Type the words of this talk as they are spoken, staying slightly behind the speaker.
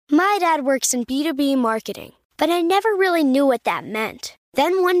My dad works in B2B marketing, but I never really knew what that meant.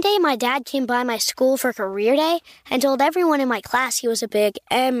 Then one day my dad came by my school for career day and told everyone in my class he was a big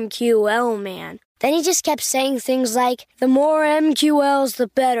MQL man. Then he just kept saying things like, the more MQLs, the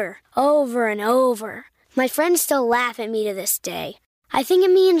better, over and over. My friends still laugh at me to this day. I think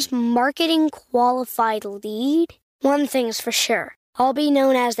it means marketing qualified lead. One thing's for sure. I'll be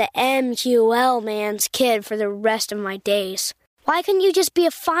known as the MQL man's kid for the rest of my days. Why couldn't you just be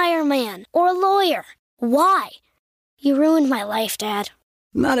a fireman or a lawyer? Why? You ruined my life, Dad.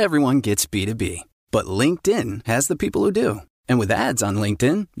 Not everyone gets B2B, but LinkedIn has the people who do. And with ads on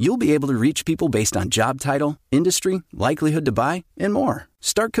LinkedIn, you'll be able to reach people based on job title, industry, likelihood to buy, and more.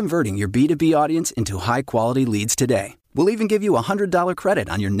 Start converting your B2B audience into high-quality leads today. We'll even give you a $100 credit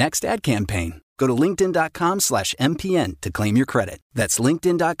on your next ad campaign. Go to linkedin.com/MPN to claim your credit. That's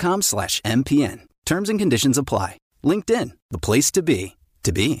linkedin.com/MPN. Terms and conditions apply. LinkedIn, the place to be,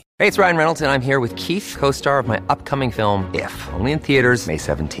 to be. Hey, it's Ryan Reynolds, and I'm here with Keith, co-star of my upcoming film, If, only in theaters May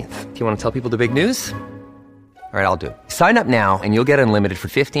 17th. Do you want to tell people the big news? All right, I'll do it. Sign up now and you'll get unlimited for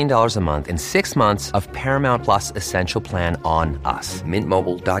 $15 a month and 6 months of Paramount Plus Essential Plan on us.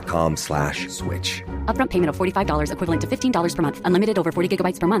 MintMobile.com/switch. Upfront payment of $45 equivalent to $15 per month. Unlimited over 40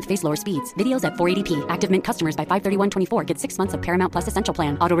 gigabytes per month. Face lower speeds. Videos at 480p. Active Mint customers by 531.24 get 6 months of Paramount Plus Essential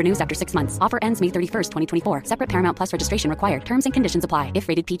Plan. Auto renews after 6 months. Offer ends May 31st, 2024. Separate Paramount Plus registration required. Terms and conditions apply if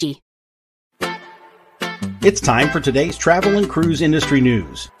rated PG. It's time for today's travel and cruise industry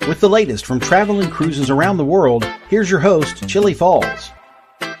news. With the latest from travel and cruises around the world, here's your host, Chillie Falls.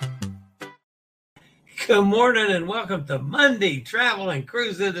 Good morning and welcome to Monday Travel and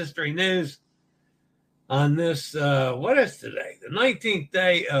Cruise Industry News on this, what is today? The 19th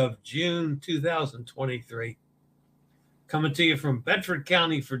day of June, 2023. Coming to you from Bedford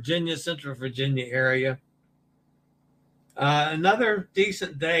County, Virginia, Central Virginia area. Another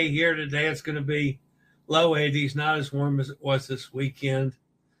decent day here today. It's going to be low 80s, not as warm as it was this weekend.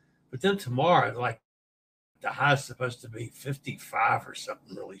 But then tomorrow, like the high's supposed to be 55 or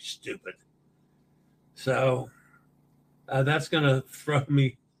something really stupid. So that's going to throw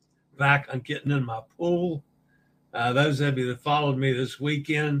me back on getting in my pool. Those of you that followed me this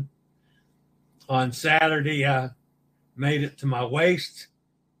weekend, on Saturday, I made it to my waist.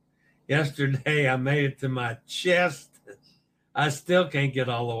 Yesterday, I made it to my chest. I still can't get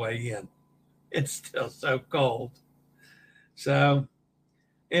all the way in. It's still so cold. So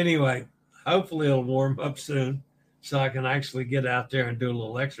anyway, hopefully it'll warm up soon so I can actually get out there and do a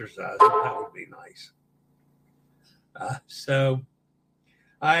little exercise. That would be nice.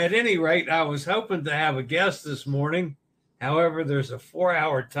 At any rate, I was hoping to have a guest this morning. However, there's a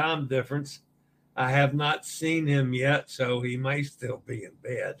 4-hour time difference. I have not seen him yet, so he may still be in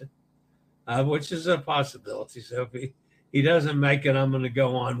bed, which is a possibility. So if he doesn't make it, I'm going to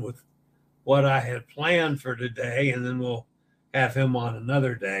go on with what I had planned for today, and then we'll have him on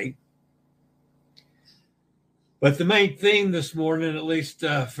another day. But the main theme this morning, at least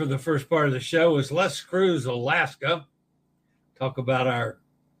for the first part of the show, is Let's Cruise Alaska. Talk about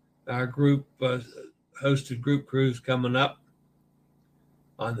our group, hosted group cruise coming up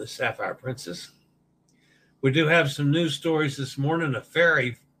on the Sapphire Princess. We do have some news stories this morning. A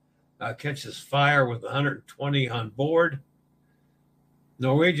ferry catches fire with 120 on board.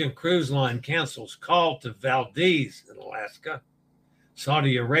 Norwegian Cruise Line cancels call to Valdez in Alaska.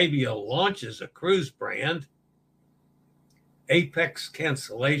 Saudi Arabia launches a cruise brand. Apex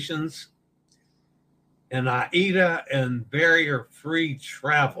cancellations. And AIDA and barrier-free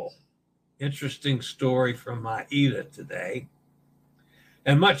travel. Interesting story from AIDA today.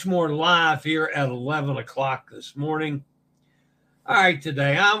 And much more live here at 11 o'clock this morning. All right,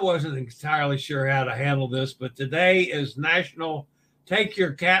 today, I wasn't entirely sure how to handle this, but today is National Take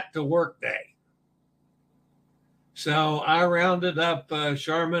Your Cat to Work Day. So I rounded up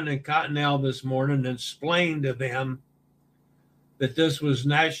Charmin and Cottonelle this morning and explained to them that this was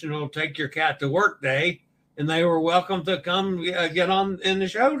National Take Your Cat to Work Day, and they were welcome to come get on in the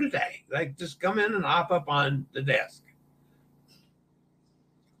show today. They just come in and hop up on the desk.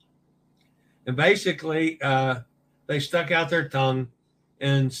 And basically, they stuck out their tongue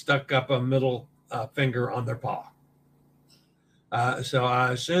and stuck up a middle finger on their paw. So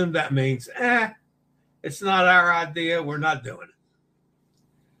I assume that means, it's not our idea. We're not doing it.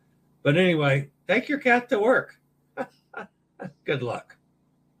 But anyway, take your cat to work. Good luck.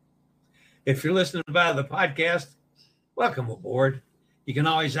 If you're listening via the podcast, welcome aboard. You can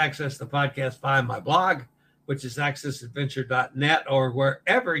always access the podcast via my blog, which is accessadventure.net, or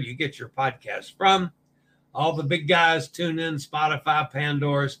wherever you get your podcasts from. All the big guys tune in: Spotify,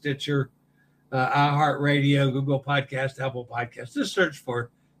 Pandora, Stitcher, iHeartRadio, Google Podcast, Apple Podcast. Just search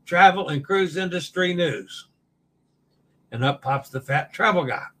for travel and cruise industry news. And up pops the fat travel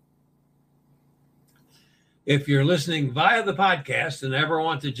guy. If you're listening via the podcast and ever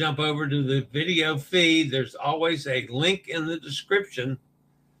want to jump over to the video feed, there's always a link in the description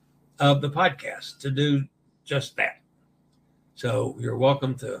of the podcast to do just that. So you're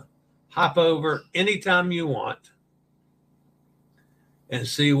welcome to hop over anytime you want and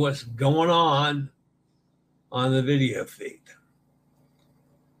see what's going on the video feed.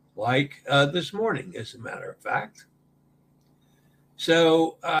 Like this morning, as a matter of fact.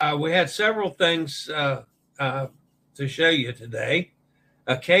 So we had several things to show you today.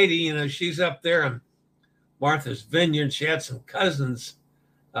 Katie, she's up there in Martha's Vineyard. She had some cousins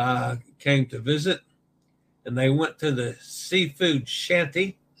came to visit, and they went to the seafood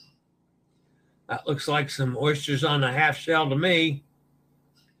shanty. That looks like some oysters on a half shell to me,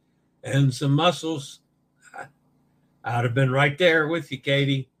 and some mussels. I'd have been right there with you,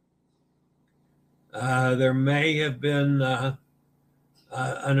 Katie. There may have been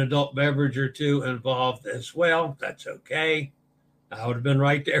an adult beverage or two involved as well. That's okay. I would have been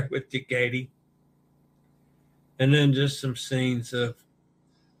right there with you, Katie. And then just some scenes of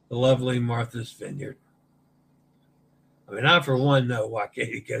the lovely Martha's Vineyard. I mean, I, for one, know why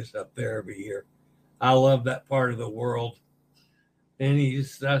Katie goes up there every year. I love that part of the world. And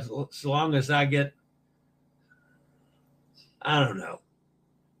as long as I get, I don't know,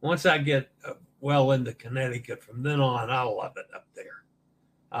 once I get well into Connecticut, from then on, I love it up there.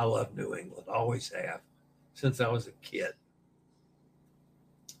 I love New England, always have, since I was a kid.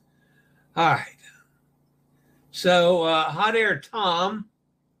 All right. So Hot Air Tom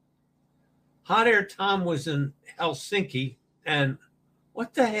was in Helsinki, and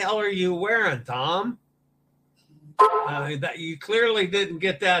what the hell are you wearing, Tom? That you clearly didn't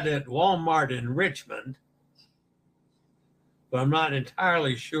get that at Walmart in Richmond, but I'm not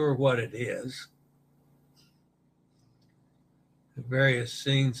entirely sure what it is. The various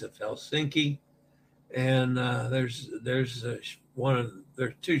scenes of Helsinki, and there's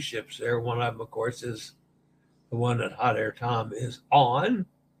two ships there. One of them, of course, is the one that Hot Air Tom is on.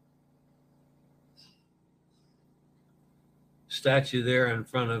 Statue there in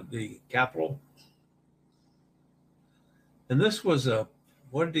front of the Capitol. And this was a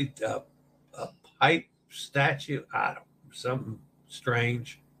pipe statue? I don't know, something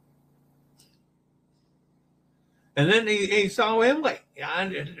strange. And then he saw Emily. I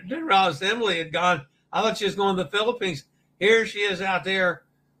didn't realize Emily had gone. I thought she was going to the Philippines. Here she is out there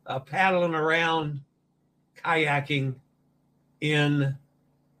paddling around, kayaking in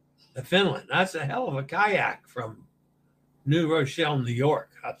Finland. That's a hell of a kayak from New Rochelle, New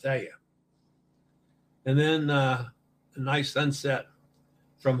York, I'll tell you. And then a nice sunset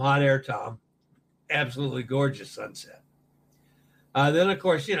from Hot Air Tom. Absolutely gorgeous sunset. Then, of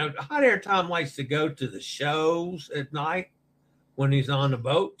course, Hot Air Tom likes to go to the shows at night when he's on the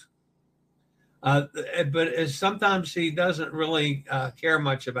boat. But sometimes he doesn't really care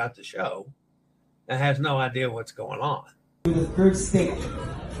much about the show and has no idea what's going on. The third steak,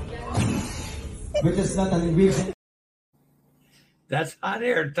 which is not an ingredient. That's Hot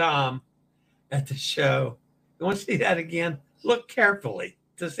Air Tom at the show. You want to see that again? Look carefully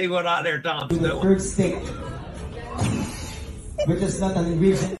to see what Hot Air Tom's doing. The third steak, which is not an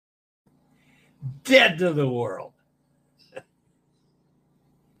ingredient. Dead to the world.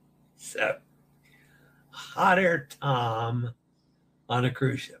 So, Hot Air Tom on a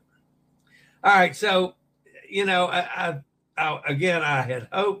cruise ship. All right, so, I had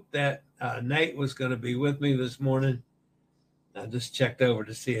hoped that Nate was going to be with me this morning. I just checked over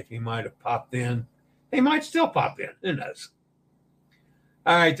to see if he might have popped in. He might still pop in. Who knows?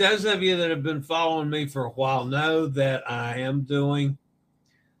 All right, those of you that have been following me for a while know that I am doing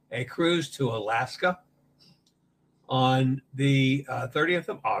a cruise to Alaska on the 30th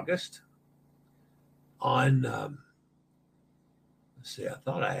of August. On, let's see, I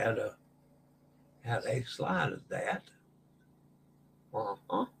thought I had a slide of that.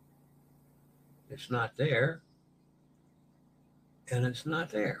 It's not there. And it's not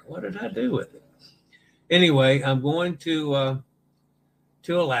there. What did I do with it? Anyway, I'm going to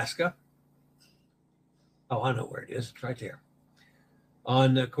Alaska. Oh, I know where it is. It's right there.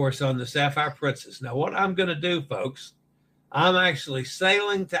 Of course, on the Sapphire Princess. Now, what I'm going to do, folks, I'm actually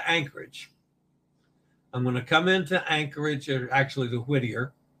sailing to Anchorage. I'm going to come into Anchorage, or actually the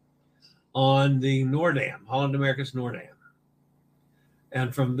Whittier, on the Nordam, Holland America's Nordam.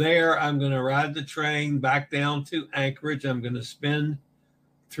 And from there, I'm going to ride the train back down to Anchorage. I'm going to spend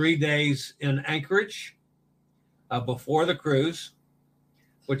 3 days in Anchorage before the cruise,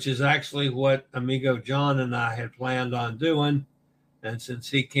 which is actually what Amigo John and I had planned on doing. And since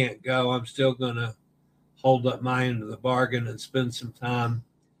he can't go, I'm still going to hold up my end of the bargain and spend some time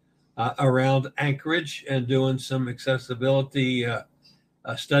around Anchorage and doing some accessibility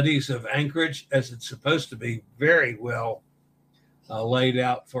studies of Anchorage, as it's supposed to be very well laid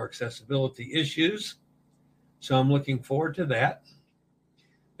out for accessibility issues. So I'm looking forward to that.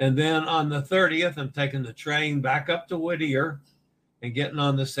 And then on the 30th, I'm taking the train back up to Whittier and getting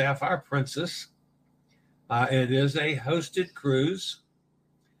on the Sapphire Princess. It is a hosted cruise.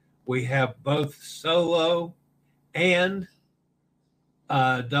 We have both solo and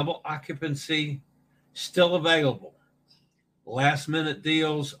double occupancy still available. Last minute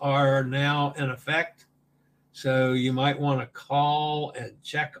deals are now in effect. So you might want to call and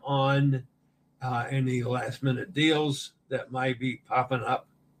check on any last minute deals that might be popping up.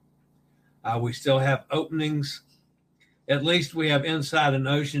 We still have openings. At least we have inside and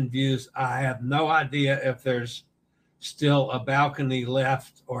ocean views. I have no idea if there's still a balcony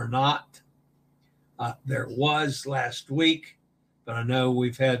left or not. There was last week, but I know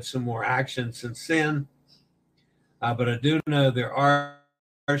we've had some more action since then. But I do know there are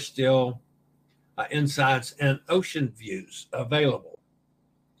still insides and ocean views available.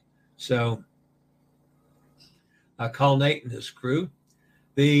 So call Nate and his crew.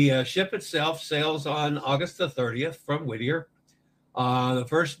 The ship itself sails on August the 30th from Whittier. The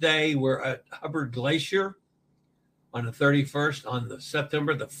first day we're at Hubbard Glacier. On the 31st, on the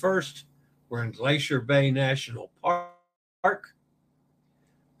September the 1st, we're in Glacier Bay National Park.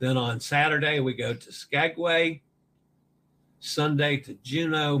 Then on Saturday, we go to Skagway. Sunday to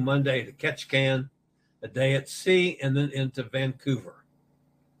Juneau, Monday to Ketchikan, a day at sea, and then into Vancouver.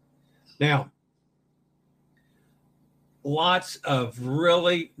 Now, lots of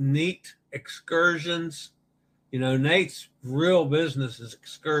really neat excursions. You know, Nate's real business is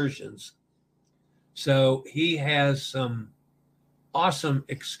excursions. So he has some awesome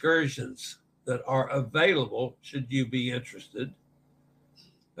excursions that are available should you be interested.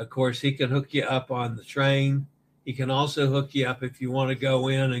 Of course, he can hook you up on the train. He can also hook you up if you want to go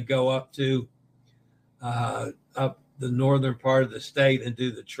in and go up to up the northern part of the state and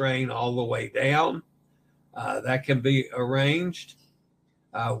do the train all the way down. That can be arranged,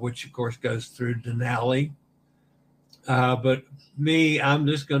 which of course goes through Denali. But me, I'm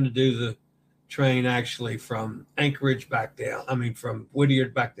just going to do the train actually from Anchorage back down. I mean, from Whittier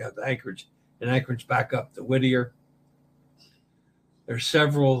back down to Anchorage, and Anchorage back up to Whittier. There's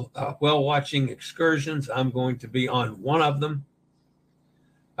several whale-watching excursions. I'm going to be on one of them.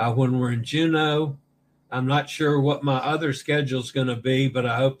 When we're in Juneau, I'm not sure what my other schedule is going to be, but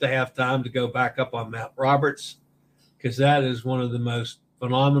I hope to have time to go back up on Mount Roberts, because that is one of the most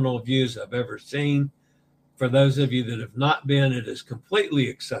phenomenal views I've ever seen. For those of you that have not been, it is completely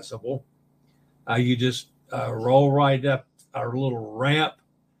accessible. You just roll right up our little ramp,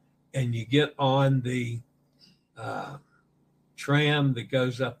 and you get on the tram that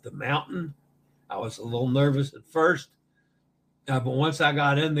goes up the mountain. I was a little nervous at first, but once I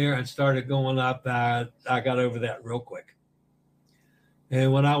got in there and started going up, I got over that real quick.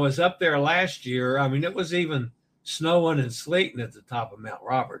 And when I was up there last year, I mean, it was even snowing and sleeting at the top of Mount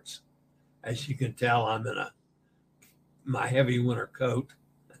Roberts. As you can tell, I'm in my heavy winter coat.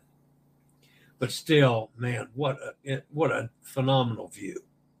 But still, man, what a phenomenal view.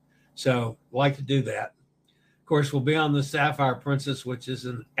 So I'd like to do that. Of course, we'll be on the Sapphire Princess, which is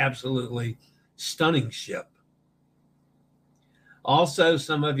an absolutely stunning ship. Also,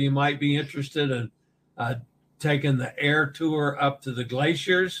 some of you might be interested in taking the air tour up to the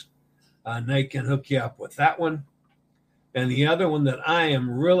glaciers. Nate can hook you up with that one. And the other one that I am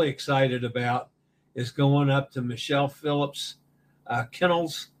really excited about is going up to Michelle Phillips'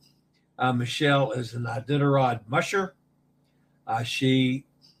 kennels. Michelle is an Iditarod musher. She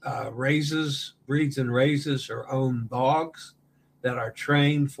breeds and raises her own dogs that are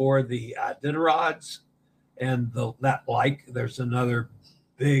trained for the Iditarods. And there's another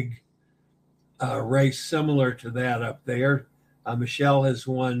big race similar to that up there. Michelle has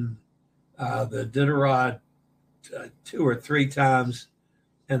won the Iditarod 2 or 3 times,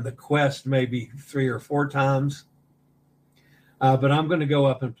 and the Quest maybe 3 or 4 times. But I'm going to go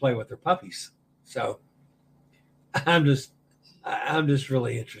up and play with her puppies. So I'm just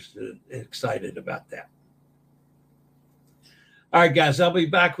really interested and excited about that. All right, guys, I'll be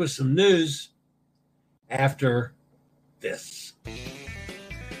back with some news after this.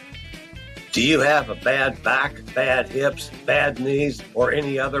 Do you have a bad back, bad hips, bad knees, or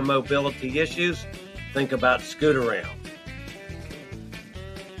any other mobility issues? Think about Scootaround.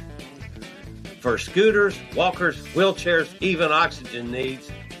 For scooters, walkers, wheelchairs, even oxygen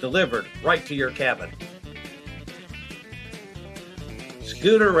needs, delivered right to your cabin.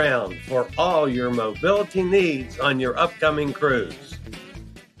 Scootaround for all your mobility needs on your upcoming cruise.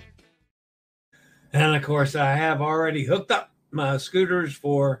 And of course, I have already hooked up my scooters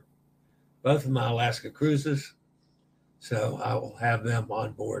for both of my Alaska cruises. So I will have them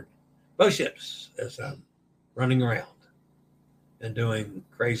on board both ships as I'm running around and doing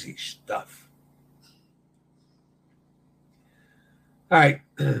crazy stuff. All right.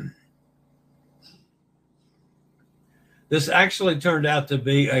 This actually turned out to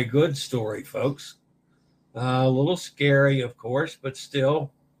be a good story, folks. A little scary, of course, but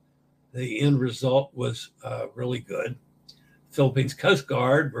still, the end result was really good. Philippines Coast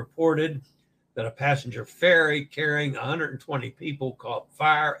Guard reported that a passenger ferry carrying 120 people caught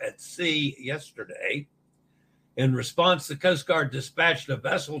fire at sea yesterday. In response, the Coast Guard dispatched a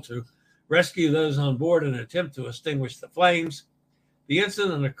vessel to rescue those on board and attempt to extinguish the flames. The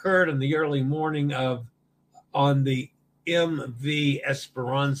incident occurred in the early morning on the MV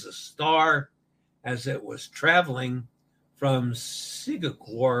Esperanza Star as it was traveling from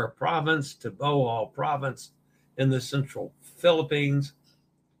Siquijor Province to Bohol Province in the central Philippines.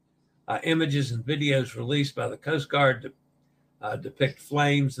 Images and videos released by the Coast Guard depict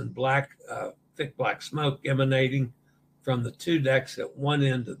flames and thick black smoke emanating from the two decks at one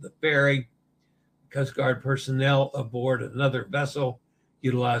end of the ferry. Coast Guard personnel aboard another vessel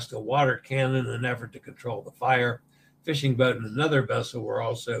utilized a water cannon in an effort to control the fire. Fishing boat and another vessel were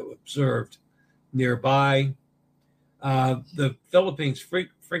also observed nearby. The Philippines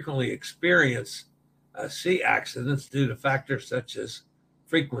frequently experience sea accidents due to factors such as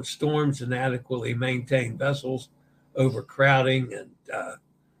frequent storms, inadequately maintained vessels, overcrowding, and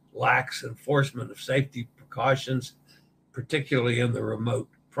lax enforcement of safety precautions, particularly in the remote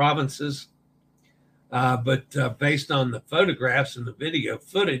provinces. But based on the photographs and the video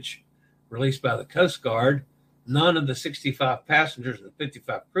footage released by the Coast Guard, none of the 65 passengers and the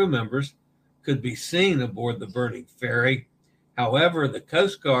 55 crew members could be seen aboard the burning ferry. However, the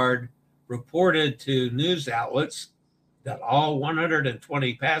Coast Guard reported to news outlets that all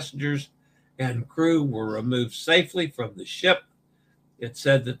 120 passengers and crew were removed safely from the ship. It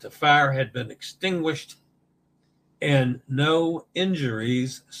said that the fire had been extinguished and no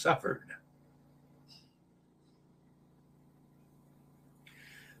injuries suffered.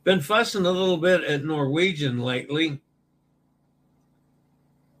 Been fussing a little bit at Norwegian lately,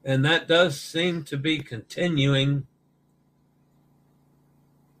 and that does seem to be continuing.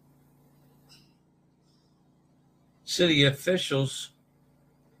 City officials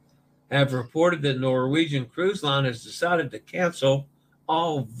have reported that Norwegian Cruise Line has decided to cancel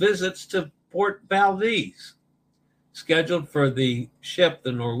all visits to Port Valdez scheduled for the ship,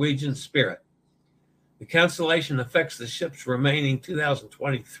 the Norwegian Spirit. The cancellation affects the ship's remaining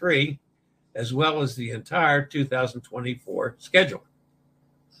 2023 as well as the entire 2024 schedule.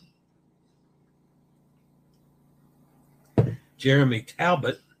 Jeremy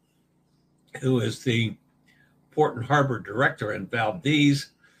Talbot, who is the Port and Harbor Director in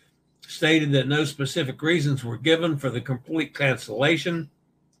Valdez, stated that no specific reasons were given for the complete cancellation.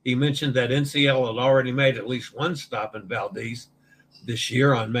 He mentioned that NCL had already made at least one stop in Valdez this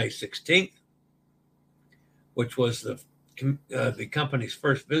year on May 16th, which was the company's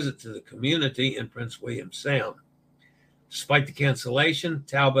first visit to the community in Prince William Sound. Despite the cancellation,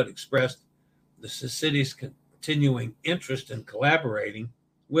 Talbot expressed the city's continuing interest in collaborating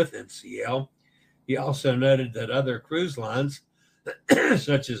with NCL. He also noted that other cruise lines,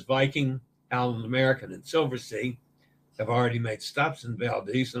 such as Viking, Allen American, and Silversea, have already made stops in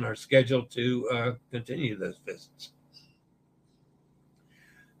Valdez and are scheduled to continue those visits.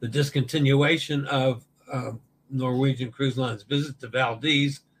 The discontinuation of Norwegian Cruise Line's visit to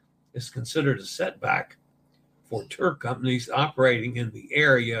Valdez is considered a setback for tour companies operating in the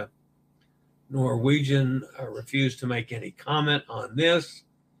area. Norwegian refused to make any comment on this,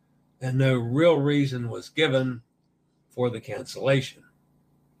 and no real reason was given for the cancellation.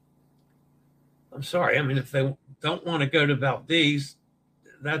 I'm sorry. I mean, if they don't want to go to Valdez,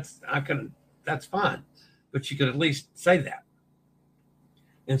 that's fine. But you could at least say that.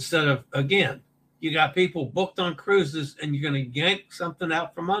 Instead of, again, you got people booked on cruises and you're going to yank something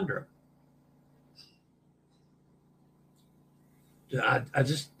out from under them.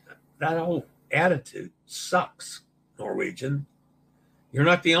 That whole attitude sucks, Norwegian. You're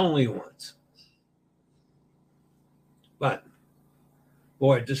not the only ones. But,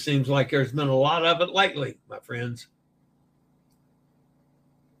 boy, it just seems like there's been a lot of it lately, my friends.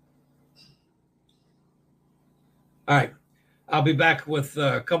 All right. I'll be back with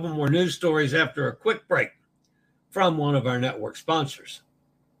a couple more news stories after a quick break from one of our network sponsors.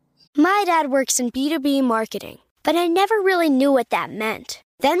 My dad works in B2B marketing. but I never really knew what that meant.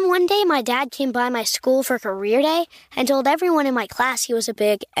 Then one day my dad came by my school for career day and told everyone in my class he was a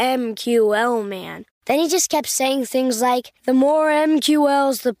big MQL man. Then he just kept saying things like, the more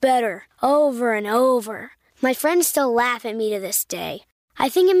MQLs, the better, over and over. My friends still laugh at me to this day. I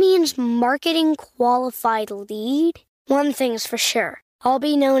think it means marketing qualified lead. One thing's for sure. I'll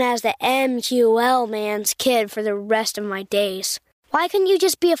be known as the MQL man's kid for the rest of my days. Why couldn't you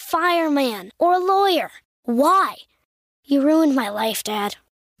just be a fireman or a lawyer? Why? You ruined my life, Dad.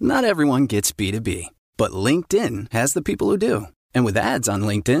 Not everyone gets B2B, but LinkedIn has the people who do. And with ads on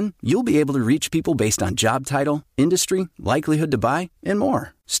LinkedIn, you'll be able to reach people based on job title, industry, likelihood to buy, and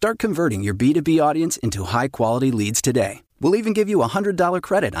more. Start converting your B2B audience into high-quality leads today. We'll even give you a $100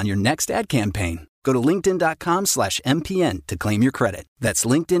 credit on your next ad campaign. Go to linkedin.com/MPN to claim your credit. That's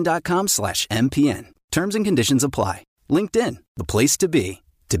linkedin.com/MPN. Terms and conditions apply. LinkedIn, the place to be,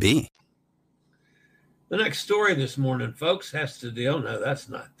 to be. The next story this morning, folks, has to deal, no, that's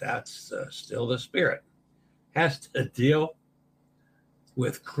still the spirit, has to deal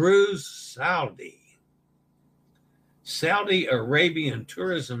with Cruise Saudi. Saudi Arabian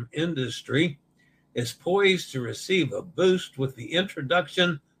tourism industry is poised to receive a boost with the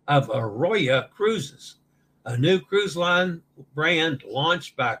introduction of Arroyo Cruises, a new cruise line brand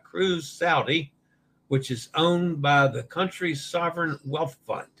launched by Cruise Saudi, which is owned by the country's sovereign wealth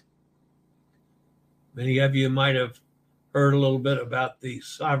fund. Many of you might have heard a little bit about the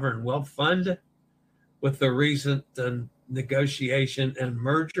sovereign wealth fund with the recent negotiation and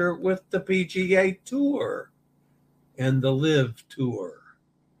merger with the PGA Tour and the Live Tour.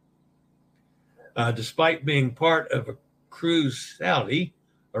 Despite being part of a Cruise Saudi,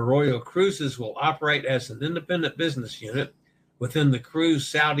 Arroyo Cruises will operate as an independent business unit within the Cruise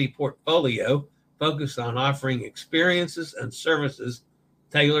Saudi portfolio, focused on offering experiences and services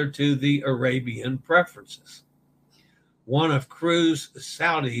tailored to the Arabian preferences. One of Cruise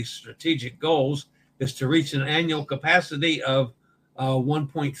Saudi's strategic goals is to reach an annual capacity of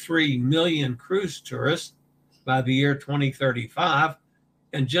 1.3 million cruise tourists by the year 2035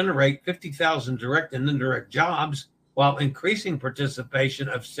 and generate 50,000 direct and indirect jobs while increasing participation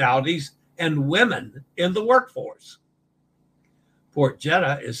of Saudis and women in the workforce. Port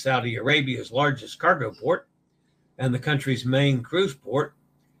Jeddah is Saudi Arabia's largest cargo port and the country's main cruise port,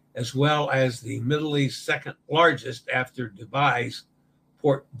 as well as the Middle East's second largest after Dubai's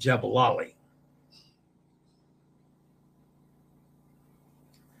Port Jebel Ali.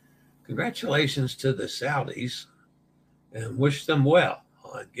 Congratulations to the Saudis and wish them well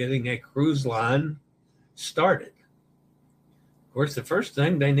on getting a cruise line started. Of course, the first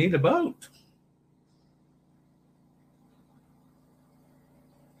thing, they need a boat.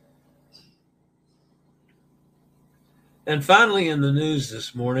 And finally, in the news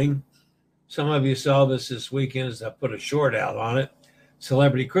this morning, some of you saw this weekend as I put a short out on it.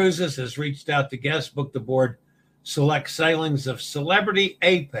 Celebrity Cruises has reached out to guest book aboard select sailings of Celebrity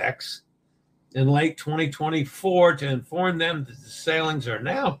Apex in late 2024 to inform them that the sailings are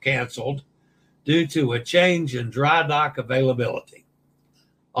now canceled due to a change in dry dock availability.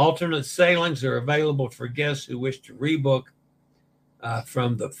 Alternate sailings are available for guests who wish to rebook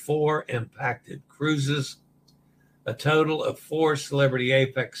from the 4 impacted cruises. A total of 4 Celebrity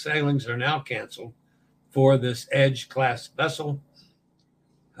Apex sailings are now canceled for this Edge-class vessel,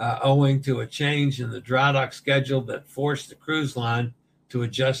 owing to a change in the dry dock schedule that forced the cruise line to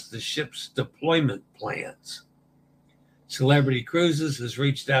adjust the ship's deployment plans. Celebrity Cruises has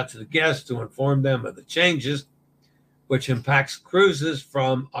reached out to the guests to inform them of the changes, which impacts cruises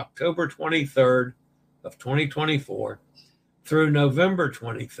from October 23rd of 2024 through November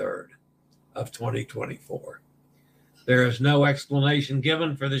 23rd of 2024. There is no explanation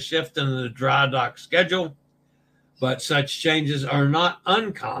given for the shift in the dry dock schedule, but such changes are not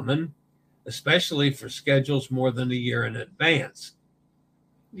uncommon, especially for schedules more than a year in advance.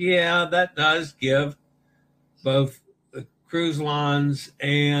 Yeah, that does give both the cruise lines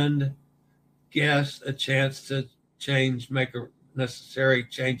and guests a chance to make necessary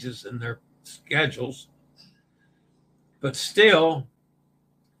changes in their schedules. But still,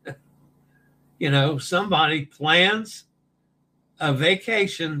 somebody plans a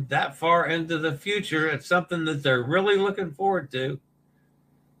vacation that far into the future. It's something that they're really looking forward to.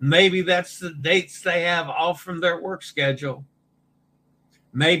 Maybe that's the dates they have off from their work schedule.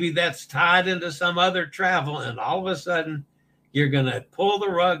 Maybe that's tied into some other travel, and all of a sudden you're going to pull the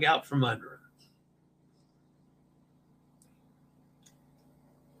rug out from under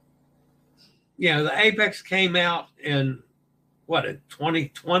them. The Apex came out in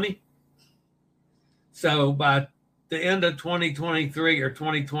 2020? So by the end of 2023 or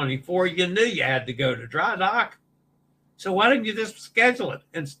 2024, you knew you had to go to dry dock. So why didn't you just schedule it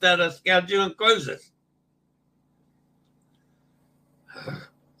instead of scheduling cruises?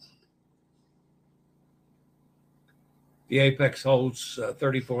 The Apex holds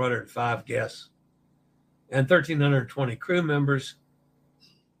 3,405 guests and 1,320 crew members.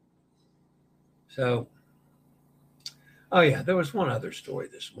 So, oh yeah, there was one other story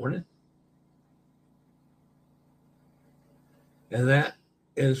this morning. And that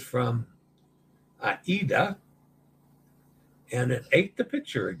is from AIDA. And it ate the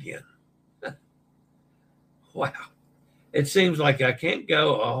picture again. Wow. It seems like I can't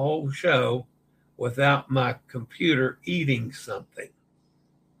go a whole show without my computer eating something.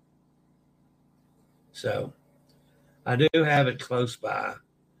 So I do have it close by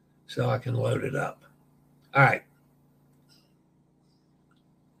so I can load it up. All right.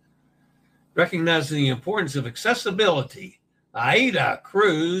 Recognizing the importance of accessibility, AIDA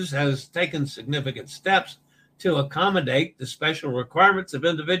Cruise has taken significant steps to accommodate the special requirements of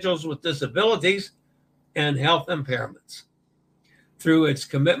individuals with disabilities and health impairments. Through its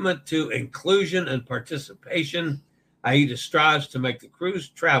commitment to inclusion and participation, AIDA strives to make the cruise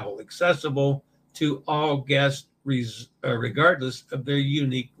travel accessible to all guests regardless of their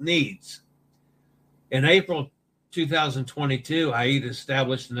unique needs. In April 2022, AIDA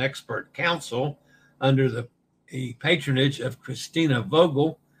established an expert council under the patronage of Christina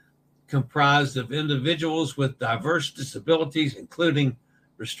Vogel, comprised of individuals with diverse disabilities, including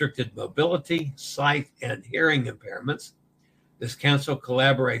restricted mobility, sight, and hearing impairments. This council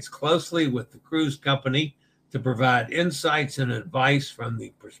collaborates closely with the cruise company to provide insights and advice from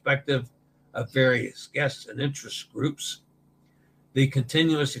the perspective of various guests and interest groups. The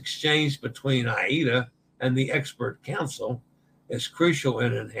continuous exchange between AIDA and the expert council is crucial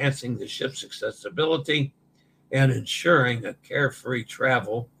in enhancing the ship's accessibility and ensuring a carefree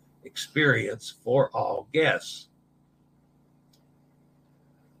travel experience for all guests.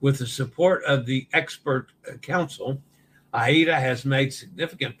 With the support of the expert council, AIDA has made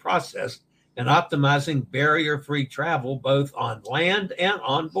significant progress in optimizing barrier-free travel both on land and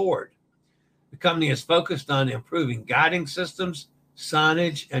on board. The company is focused on improving guiding systems,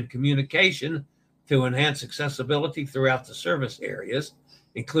 signage, and communication to enhance accessibility throughout the service areas,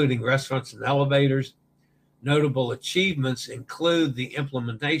 including restaurants and elevators. Notable achievements include the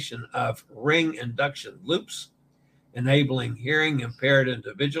implementation of ring induction loops, enabling hearing impaired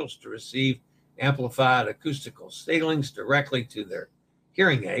individuals to receive amplified acoustical ceilings directly to their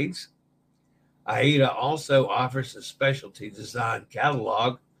hearing aids. AIDA also offers a specialty design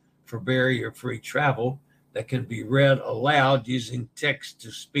catalog for barrier-free travel that can be read aloud using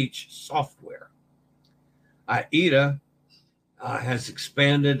text-to-speech software. AIDA has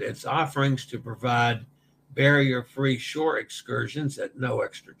expanded its offerings to provide barrier-free shore excursions at no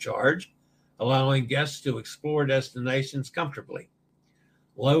extra charge, allowing guests to explore destinations comfortably.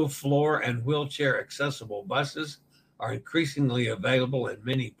 Low-floor and wheelchair-accessible buses are increasingly available in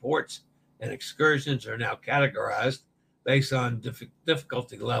many ports, and excursions are now categorized based on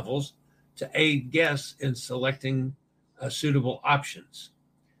difficulty levels to aid guests in selecting suitable options.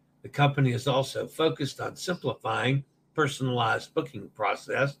 The company is also focused on simplifying personalized booking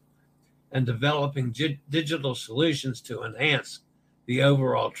process and developing digital solutions to enhance the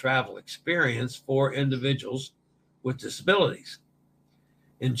overall travel experience for individuals with disabilities.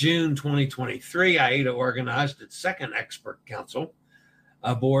 In June 2023, AIDA organized its second expert council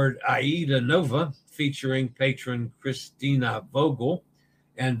aboard AIDA Nova, featuring patron Christina Vogel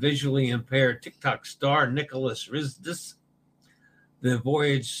and visually impaired TikTok star Nicholas Rizdis. The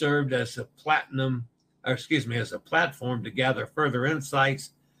voyage served as a platform to gather further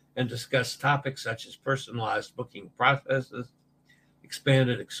insights and discuss topics such as personalized booking processes,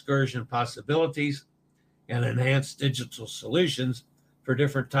 expanded excursion possibilities, and enhanced digital solutions for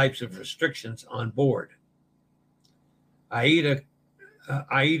different types of restrictions on board.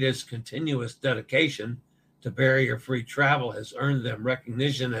 AIDA's continuous dedication to barrier-free travel has earned them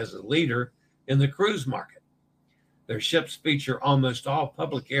recognition as a leader in the cruise market. Their ships feature almost all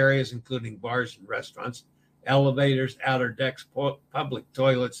public areas, including bars and restaurants, elevators, outer decks, public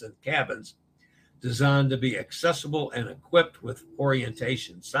toilets, and cabins, designed to be accessible and equipped with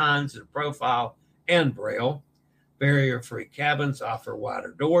orientation signs and profile and braille. Barrier-free cabins offer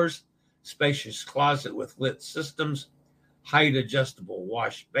wider doors, spacious closet with lit systems, height-adjustable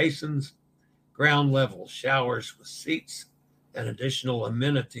wash basins, ground-level showers with seats, and additional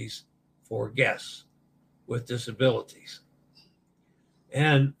amenities for guests with disabilities.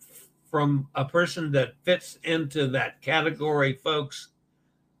 And from a person that fits into that category, folks,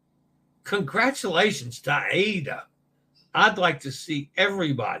 congratulations to AIDA. I'd like to see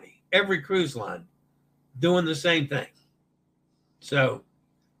everybody, every cruise line, doing the same thing. So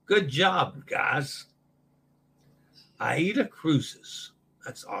good job, guys. AIDA Cruises.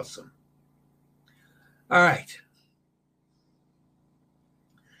 That's awesome. All right.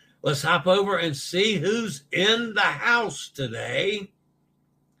 Let's hop over and see who's in the house today.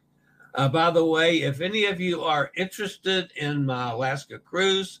 By the way, if any of you are interested in my Alaska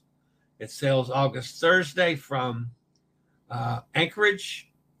cruise, it sails August Thursday from Anchorage.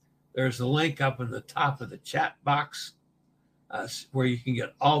 There's a link up in the top of the chat box where you can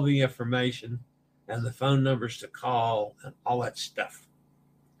get all the information and the phone numbers to call and all that stuff.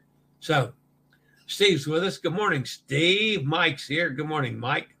 So Steve's with us. Good morning, Steve. Mike's here. Good morning,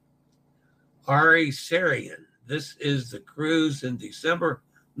 Mike. Ari Sarian. This is the cruise in December.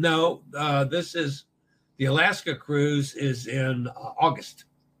 No, this is the Alaska cruise is in August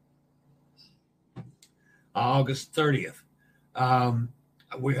 30th.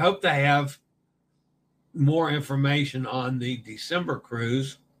 We hope to have more information on the December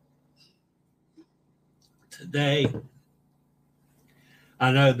cruise today.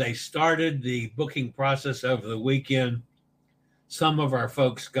 I know they started the booking process over the weekend. Some of our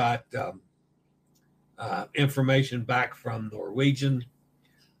folks got information back from Norwegian.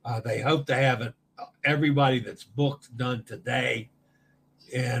 They hope to have it, everybody that's booked done today.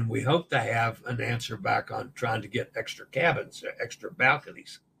 And we hope to have an answer back on trying to get extra cabins, extra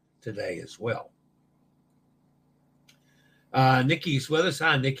balconies today as well. Nikki's with us.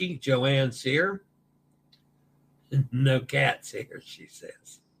 Hi, Nikki. Joanne's here. No cats here, she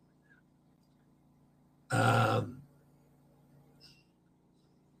says. And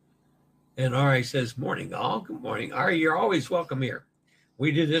Ari says, morning, all. Good morning. Ari, you're always welcome here.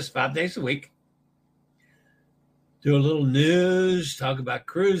 We do this 5 days a week. Do a little news, talk about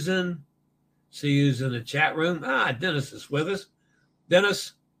cruising. See who's in the chat room. Dennis is with us.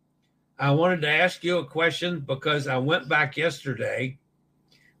 Dennis, I wanted to ask you a question because I went back yesterday.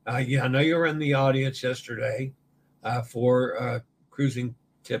 I know you were in the audience yesterday for Cruising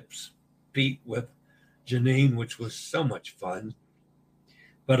Tips Pete with Janine, which was so much fun.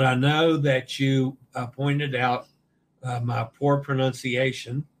 But I know that you pointed out my poor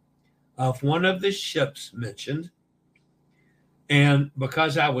pronunciation of one of the ships mentioned. And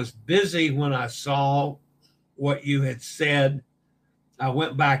because I was busy when I saw what you had said, I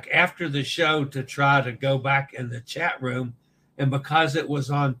went back after the show to try to go back in the chat room. And because it was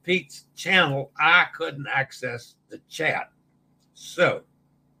on Pete's channel, I couldn't access the chat. So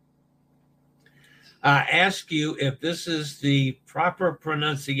I ask you if this is the proper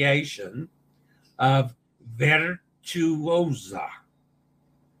pronunciation of Virtuosa.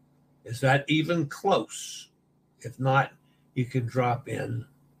 Is that even close? If not, you can drop in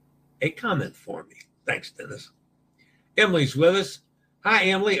a comment for me. Thanks, Dennis. Emily's with us. Hi,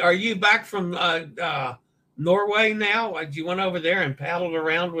 Emily. Are you back from Norway now? You went over there and paddled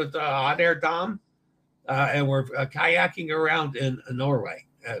around with Hot Air Tom, and we're kayaking around in Norway.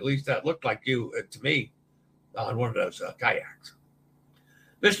 At least that looked like you to me on one of those kayaks.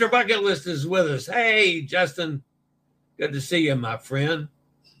 Mr. Bucket List is with us. Hey, Justin. Good to see you, my friend.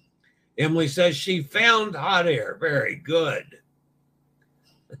 Emily says she found hot air. Very good.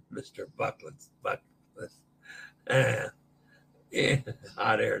 Mr. Bucket List.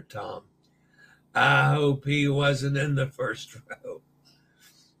 Hot air, Tom. I hope he wasn't in the first row.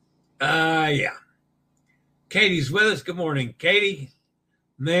 Yeah. Katie's with us. Good morning, Katie.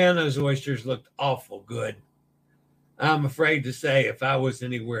 Man, those oysters looked awful good. I'm afraid to say if I was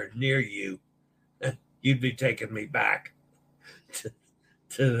anywhere near you, you'd be taking me back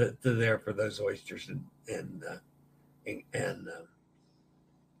to there for those oysters and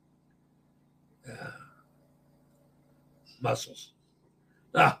mussels.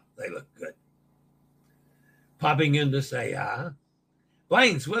 They look good. Popping in to say hi.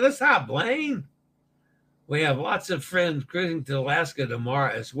 Blaine's with us. Hi, Blaine. We have lots of friends cruising to Alaska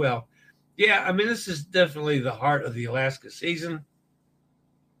tomorrow as well. Yeah, I mean, this is definitely the heart of the Alaska season.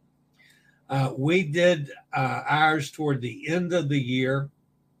 We did ours toward the end of the year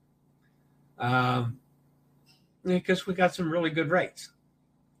because we got some really good rates.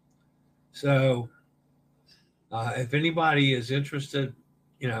 So if anybody is interested,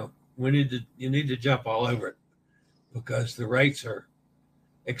 you need to jump all over it because the rates are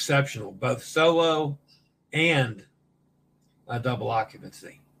exceptional, both solo and a double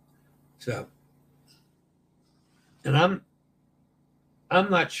occupancy. So, and I'm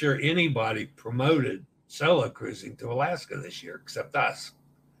not sure anybody promoted solo cruising to Alaska this year except us,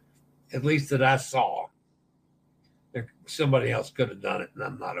 at least that I saw. Somebody else could have done it, and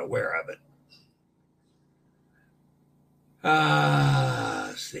I'm not aware of it.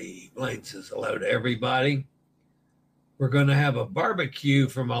 Let's see. Blaine says hello to everybody. We're going to have a barbecue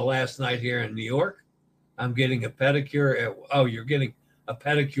for my last night here in New York. I'm getting a pedicure. You're getting a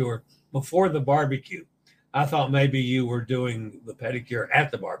pedicure before the barbecue. I thought maybe you were doing the pedicure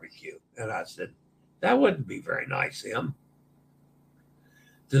at the barbecue. And I said, that wouldn't be very nice, Em.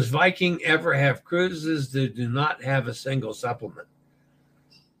 Does Viking ever have cruises that do not have a single supplement?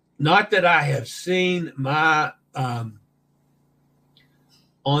 Not that I have seen. My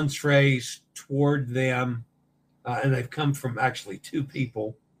entrees toward them, and they've come from actually two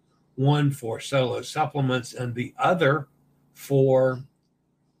people, one for solo supplements and the other for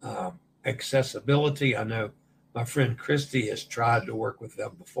accessibility. I know my friend Christy has tried to work with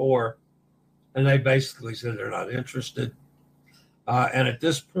them before, and they basically said they're not interested. And at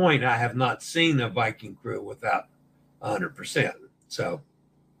this point, I have not seen a Viking crew without 100%. So,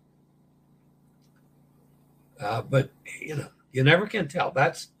 but, you never can tell.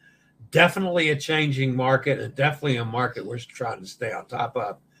 That's definitely a changing market, and definitely a market we're trying to stay on top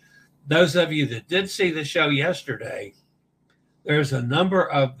of. Those of you that did see the show yesterday, there's a number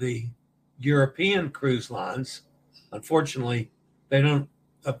of the European cruise lines. Unfortunately, they don't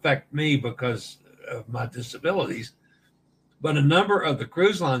affect me because of my disabilities, but a number of the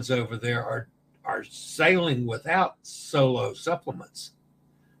cruise lines over there are sailing without single supplements.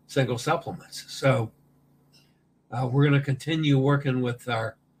 So we're going to continue working with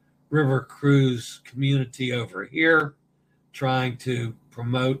our river cruise community over here, trying to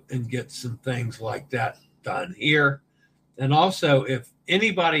promote and get some things like that done here. And also, if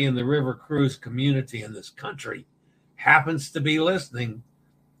anybody in the river cruise community in this country happens to be listening,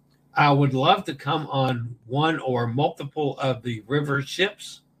 I would love to come on one or multiple of the river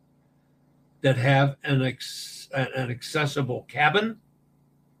ships that have an accessible cabin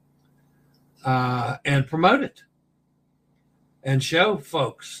and promote it and show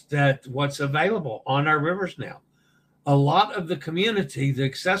folks that what's available on our rivers now. A lot of the community, the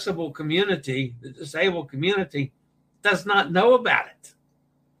accessible community, the disabled community, does not know about it.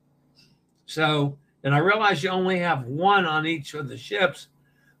 So, and I realize you only have one on each of the ships,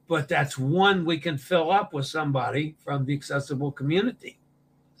 but that's one we can fill up with somebody from the accessible community.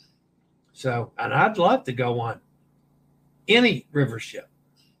 So, and I'd love to go on any river ship.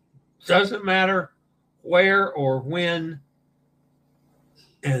 Doesn't matter where or when,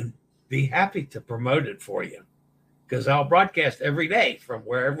 and be happy to promote it for you, because I'll broadcast every day from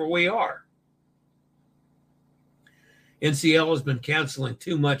wherever we are. NCL has been canceling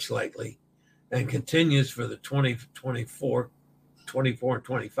too much lately and continues for the 24 and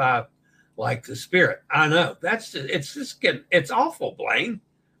 25 like the Spirit. I know it's awful, Blaine.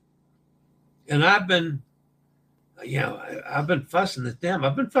 And I've been fussing at them.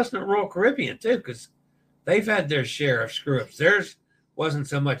 I've been fussing at Royal Caribbean too, because they've had their share of screw-ups. Theirs wasn't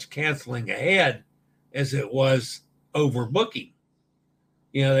so much canceling ahead as it was overbooking.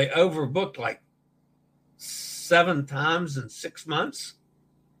 They overbooked like 7 times in 6 months.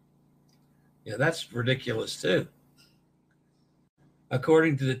 That's ridiculous too.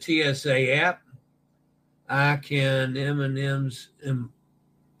 According to the TSA app, I can M&Ms.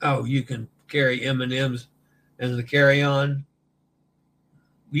 You can carry M&Ms in the carry-on.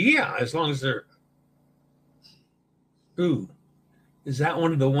 Yeah, as long as they're. Ooh, is that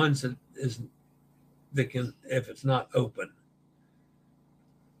one of the ones that can, if it's not open?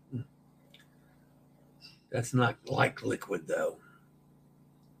 That's not like liquid though.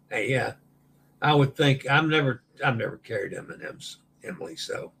 Hey, yeah, I would think. I've never carried M&Ms, Emily,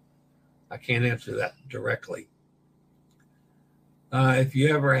 so I can't answer that directly. If you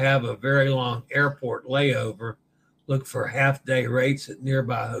ever have a very long airport layover, look for half-day rates at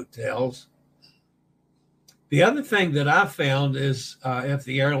nearby hotels. The other thing that I found is if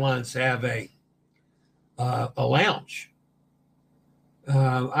the airlines have a lounge.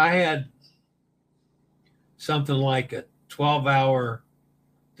 I had something like a 12-hour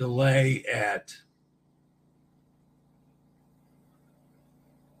delay at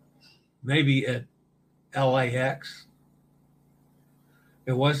LAX.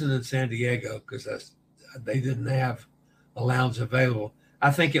 It wasn't in San Diego because they didn't have a lounge available.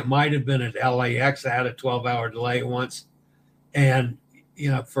 I think it might have been at LAX. I had a 12-hour delay once, and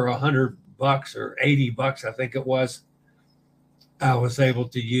for $100 or $80, I think it was, I was able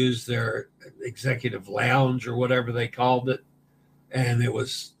to use their executive lounge or whatever they called it, and it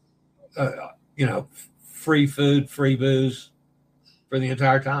was, free food, free booze for the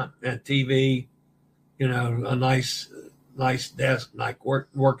entire time, and TV, a nice desk, nice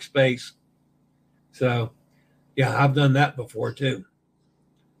workspace. So, yeah, I've done that before too.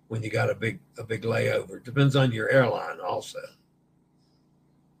 When you got a big layover, it depends on your airline also.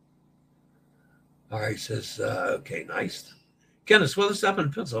 Ari says, okay, nice. Kenneth's with us up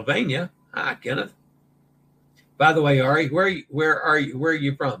in Pennsylvania. Hi, Kenneth. By the way, Ari, where are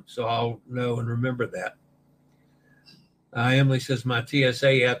you from? So I'll know and remember that. Emily says, my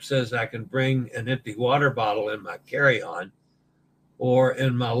TSA app says I can bring an empty water bottle in my carry-on or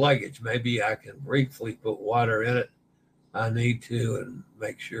in my luggage. Maybe I can briefly put water in it. I need to and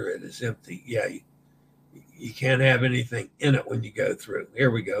make sure it is empty. Yeah, you can't have anything in it when you go through.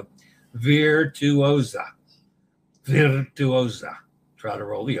 Here we go. Virtuosa. Virtuosa. Try to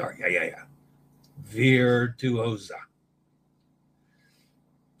roll the R. Yeah. Virtuosa.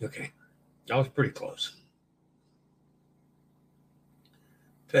 Okay. That was pretty close.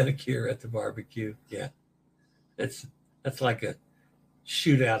 Pedicure at the barbecue. Yeah. That's like a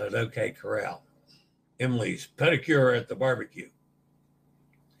shootout at OK Corral. Emily's pedicure at the barbecue.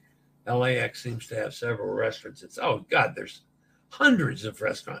 LAX seems to have several restaurants. There's hundreds of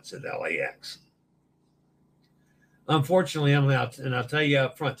restaurants at LAX. Unfortunately, Emily, and I'll tell you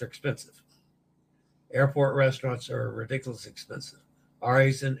up front, they're expensive. Airport restaurants are ridiculously expensive.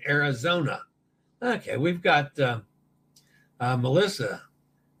 Ari's in Arizona. Okay, we've got Melissa,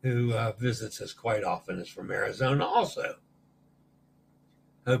 who visits us quite often, is from Arizona also.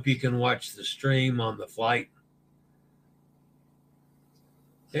 Hope you can watch the stream on the flight.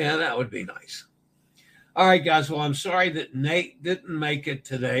 Yeah, that would be nice. All right, guys. Well, I'm sorry that Nate didn't make it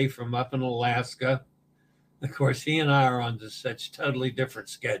today from up in Alaska. Of course, he and I are on just such totally different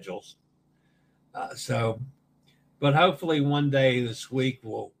schedules. But hopefully one day this week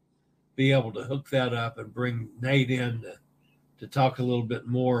we'll be able to hook that up and bring Nate in to talk a little bit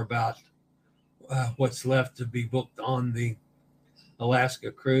more about what's left to be booked on the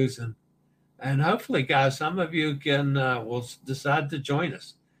Alaska cruise. And hopefully, guys, some of you will decide to join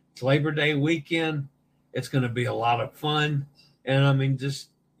us. It's Labor Day weekend. It's going to be a lot of fun. And I mean,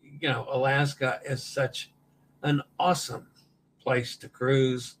 Alaska is such an awesome place to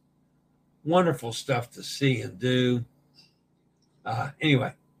cruise. Wonderful stuff to see and do.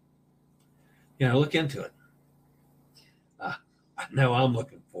 Anyway, look into it. I know I'm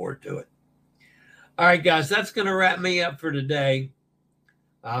looking forward to it. All right, guys, that's going to wrap me up for today.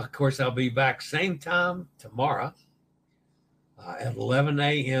 Of course, I'll be back same time tomorrow at 11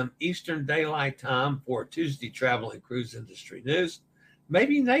 a.m. Eastern Daylight Time for Tuesday Travel and Cruise Industry News.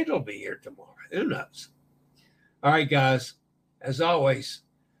 Maybe Nate will be here tomorrow. Who knows? All right, guys, as always,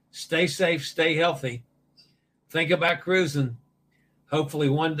 stay safe, stay healthy. Think about cruising. Hopefully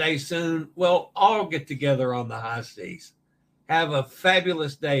one day soon, we'll all get together on the high seas. Have a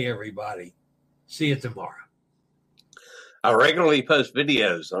fabulous day, everybody. See you tomorrow. I regularly post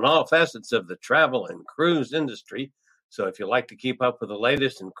videos on all facets of the travel and cruise industry. So if you like to keep up with the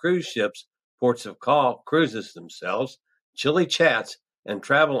latest in cruise ships, ports of call, cruises themselves, chilly chats, and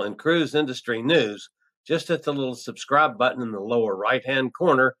travel and cruise industry news, just hit the little subscribe button in the lower right-hand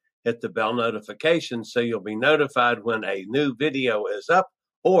corner. Hit the bell notification so you'll be notified when a new video is up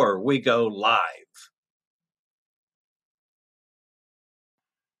or we go live.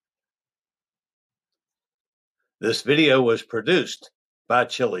 This video was produced by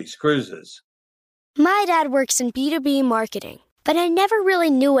Chili's Cruises. My dad works in B2B marketing, but I never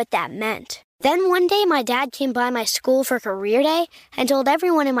really knew what that meant. Then one day my dad came by my school for career day and told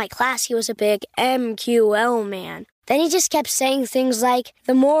everyone in my class he was a big MQL man. Then he just kept saying things like,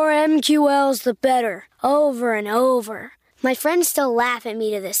 the more MQLs, the better, over and over. My friends still laugh at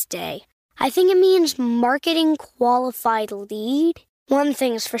me to this day. I think it means marketing qualified lead. One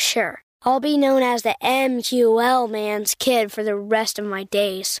thing's for sure. I'll be known as the MQL man's kid for the rest of my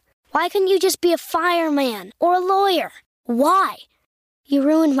days. Why couldn't you just be a fireman or a lawyer? Why? You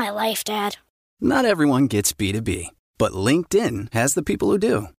ruined my life, Dad. Not everyone gets B2B, but LinkedIn has the people who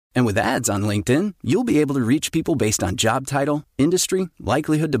do. And with ads on LinkedIn, you'll be able to reach people based on job title, industry,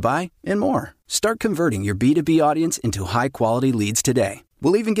 likelihood to buy, and more. Start converting your B2B audience into high-quality leads today.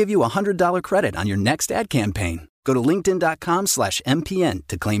 We'll even give you a $100 credit on your next ad campaign. Go to linkedin.com/MPN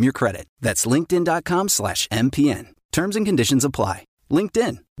to claim your credit. That's linkedin.com/MPN. Terms and conditions apply.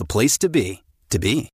 LinkedIn, the place to be, to be.